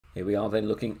Here we are then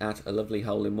looking at a lovely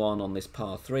hole-in-one on this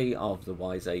par 3 of the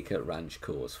Wiseacre Ranch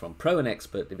course. From Pro and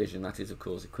Expert Division, that is of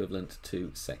course equivalent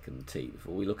to second tee.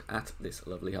 Before we look at this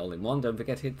lovely hole-in-one, don't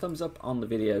forget to hit thumbs up on the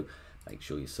video. Make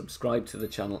sure you subscribe to the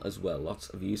channel as well. Lots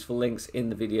of useful links in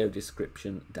the video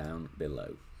description down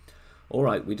below.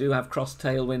 Alright, we do have cross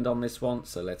tailwind on this one,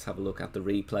 so let's have a look at the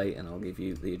replay and I'll give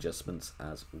you the adjustments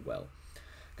as well.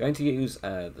 Going to use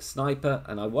the sniper,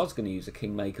 and I was going to use a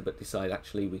kingmaker but decide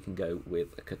actually we can go with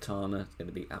a katana. It's going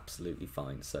to be absolutely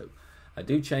fine. So I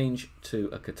do change to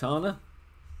a katana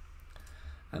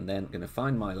and then I'm going to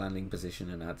find my landing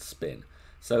position and add spin.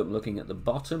 So I'm looking at the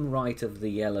bottom right of the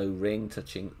yellow ring,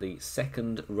 touching the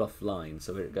second rough line,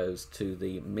 so it goes to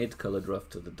the mid coloured rough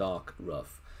to the dark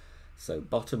rough. So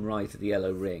bottom right of the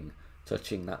yellow ring,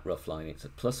 touching that rough line. It's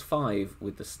at +5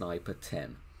 with the sniper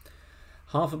 10.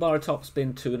 Half a bar of top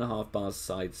spin, 2.5 bars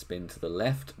side spin to the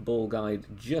left, ball guide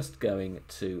just going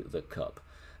to the cup.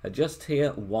 Adjust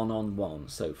here 1 on 1,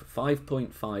 so for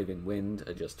 5.5 in wind,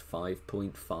 adjust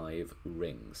 5.5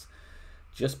 rings.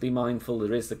 Just be mindful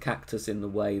there is the cactus in the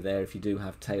way there if you do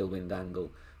have tailwind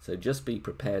angle, so just be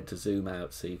prepared to zoom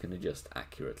out so you can adjust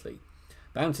accurately.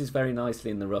 Bounces very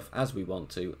nicely in the rough as we want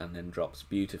to, and then drops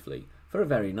beautifully for a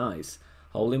very nice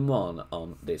hole-in-one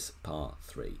on this par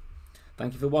 3.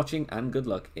 Thank you for watching and good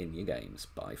luck in your games.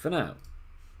 Bye for now.